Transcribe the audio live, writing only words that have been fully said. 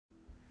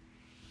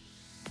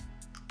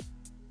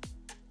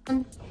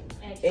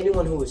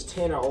Anyone who is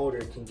 10 or older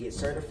can get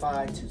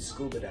certified to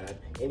scuba dive.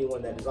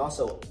 Anyone that is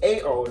also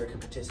 8 or older can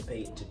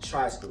participate to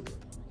try scuba.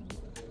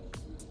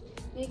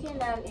 You can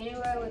dive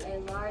anywhere with a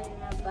large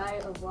enough body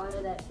of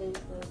water that fits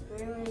the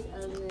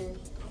perimeters of the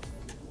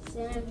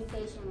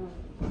certification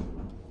limit.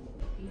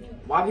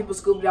 Why people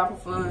scuba dive for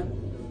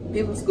fun?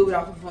 People scuba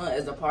dive for fun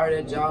as a part of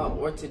their job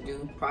or to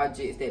do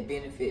projects that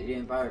benefit the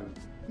environment.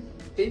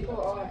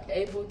 People are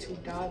able to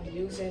dive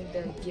using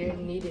the gear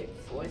needed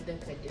for the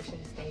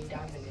conditions they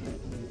dive in.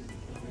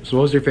 So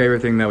what was your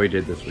favorite thing that we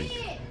did this week?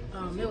 It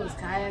was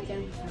kayaking, you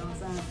know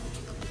what I'm saying?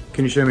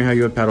 Can you show me how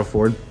you would paddle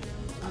forward?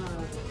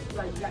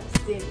 Like you got the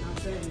stick, you know what I'm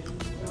saying? You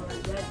go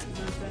like that, you know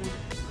what I'm saying?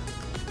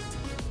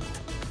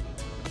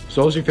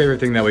 So what was your favorite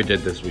thing that we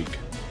did this week?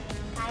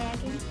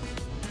 Kayaking.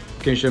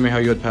 Can you show me how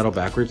you would paddle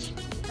backwards?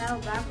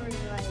 Paddle backwards,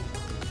 like,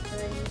 so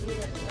then you get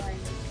it, like,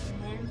 your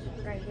hands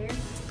right here, and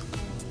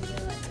you do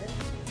it like this,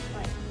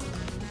 like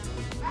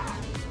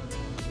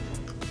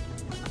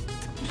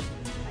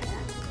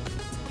that.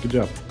 Good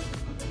job.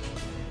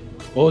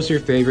 What was your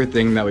favorite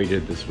thing that we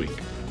did this week?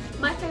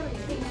 My favorite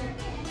thing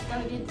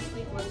that we did this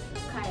week was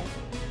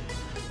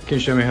kayaking. Can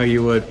you show me how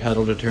you would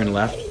paddle to turn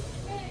left?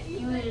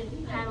 You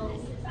would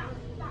paddle,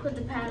 put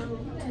the paddle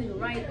to the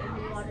right, and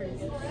the water is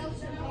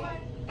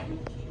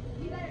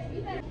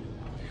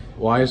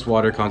Why is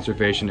water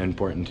conservation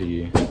important to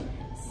you?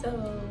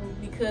 So,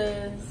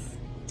 because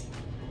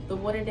the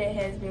water that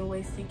has been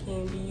wasted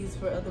can be used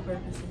for other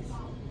purposes.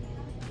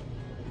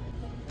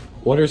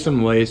 What are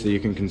some ways that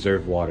you can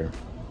conserve water?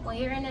 When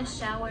you're in a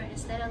shower,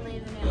 instead of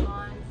leaving it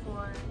on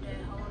for the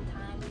whole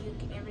time,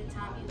 every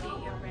time you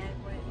get your rag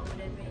wet or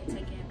whatever, you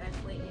take it back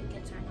wet, you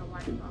can turn the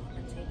water off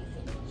until you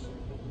finish.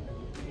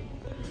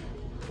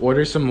 What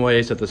are some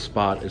ways that the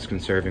spot is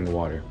conserving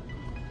water?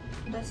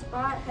 The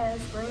spot has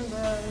rain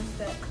barrels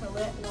that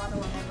collect water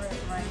whenever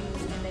it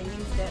rains, and they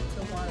use that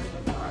to water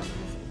the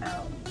gardens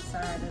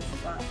outside the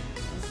spot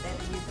instead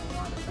of using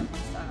water from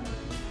inside.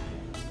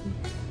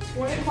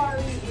 Water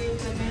quality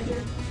is a measure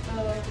of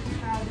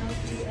how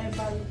healthy a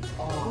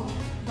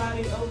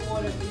body of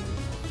water is.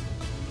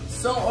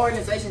 Some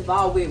organizations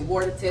involved with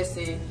water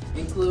testing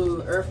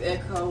include Earth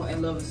Echo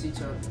and Love and Sea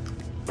Turtle.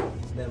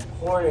 The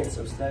importance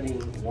of studying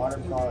water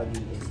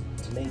quality is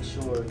to make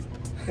sure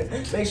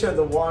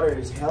the water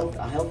is a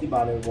healthy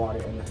body of water,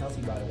 and a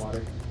healthy body of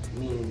water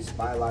means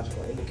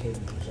biological indicators,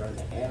 which are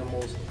the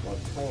animals or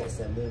plants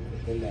that live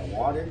within that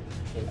water.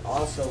 And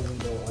also, we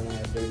don't want to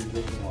have dirty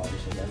drinking water,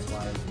 so that's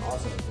why it's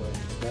also important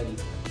to study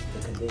the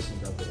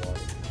conditions of the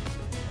water.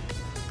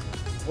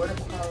 Water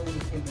quality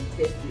can be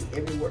tested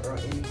everywhere or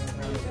anywhere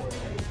around the world.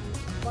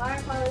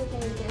 Water quality can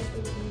be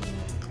tested using